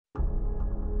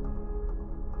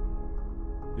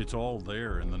It's all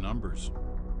there in the numbers.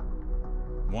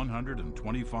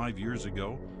 125 years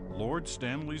ago, Lord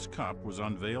Stanley's Cup was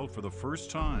unveiled for the first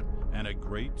time, and a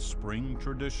great spring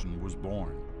tradition was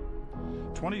born.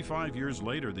 25 years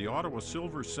later, the Ottawa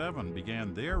Silver Seven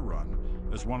began their run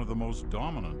as one of the most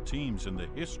dominant teams in the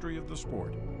history of the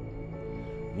sport.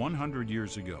 100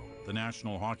 years ago, the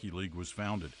National Hockey League was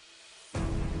founded.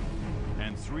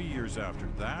 And 3 years after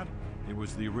that, it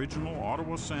was the original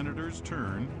Ottawa Senators'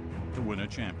 turn to win a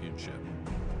championship.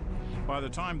 By the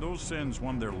time those Sens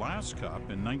won their last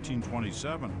cup in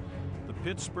 1927, the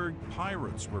Pittsburgh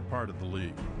Pirates were part of the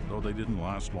league, though they didn't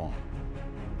last long.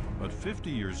 But 50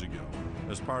 years ago,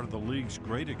 as part of the league's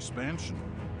great expansion,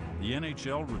 the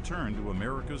NHL returned to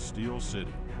America's Steel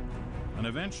City. And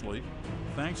eventually,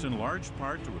 thanks in large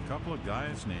part to a couple of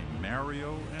guys named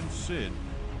Mario and Sid,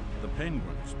 the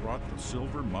Penguins brought the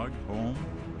silver mug home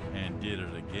and did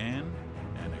it again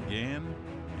and again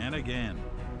and again.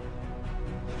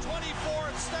 The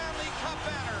 24th Stanley Cup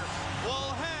banner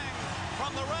will hang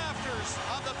from the rafters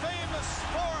of the famous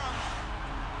Forum.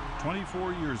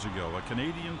 24 years ago, a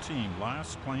Canadian team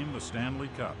last claimed the Stanley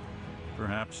Cup.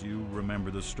 Perhaps you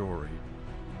remember the story,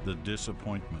 the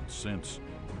disappointment since.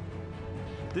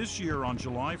 This year, on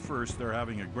July 1st, they're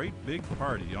having a great big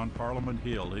party on Parliament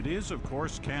Hill. It is, of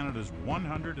course, Canada's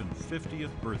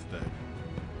 150th birthday.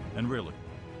 And really,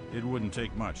 it wouldn't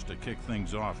take much to kick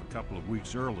things off a couple of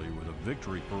weeks early with a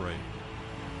victory parade.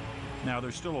 Now,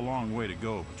 there's still a long way to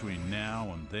go between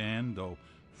now and then, though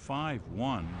 5-1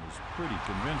 is pretty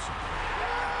convincing.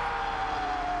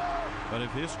 But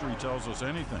if history tells us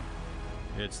anything,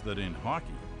 it's that in hockey,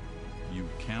 you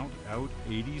count out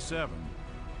 87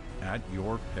 at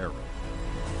your peril.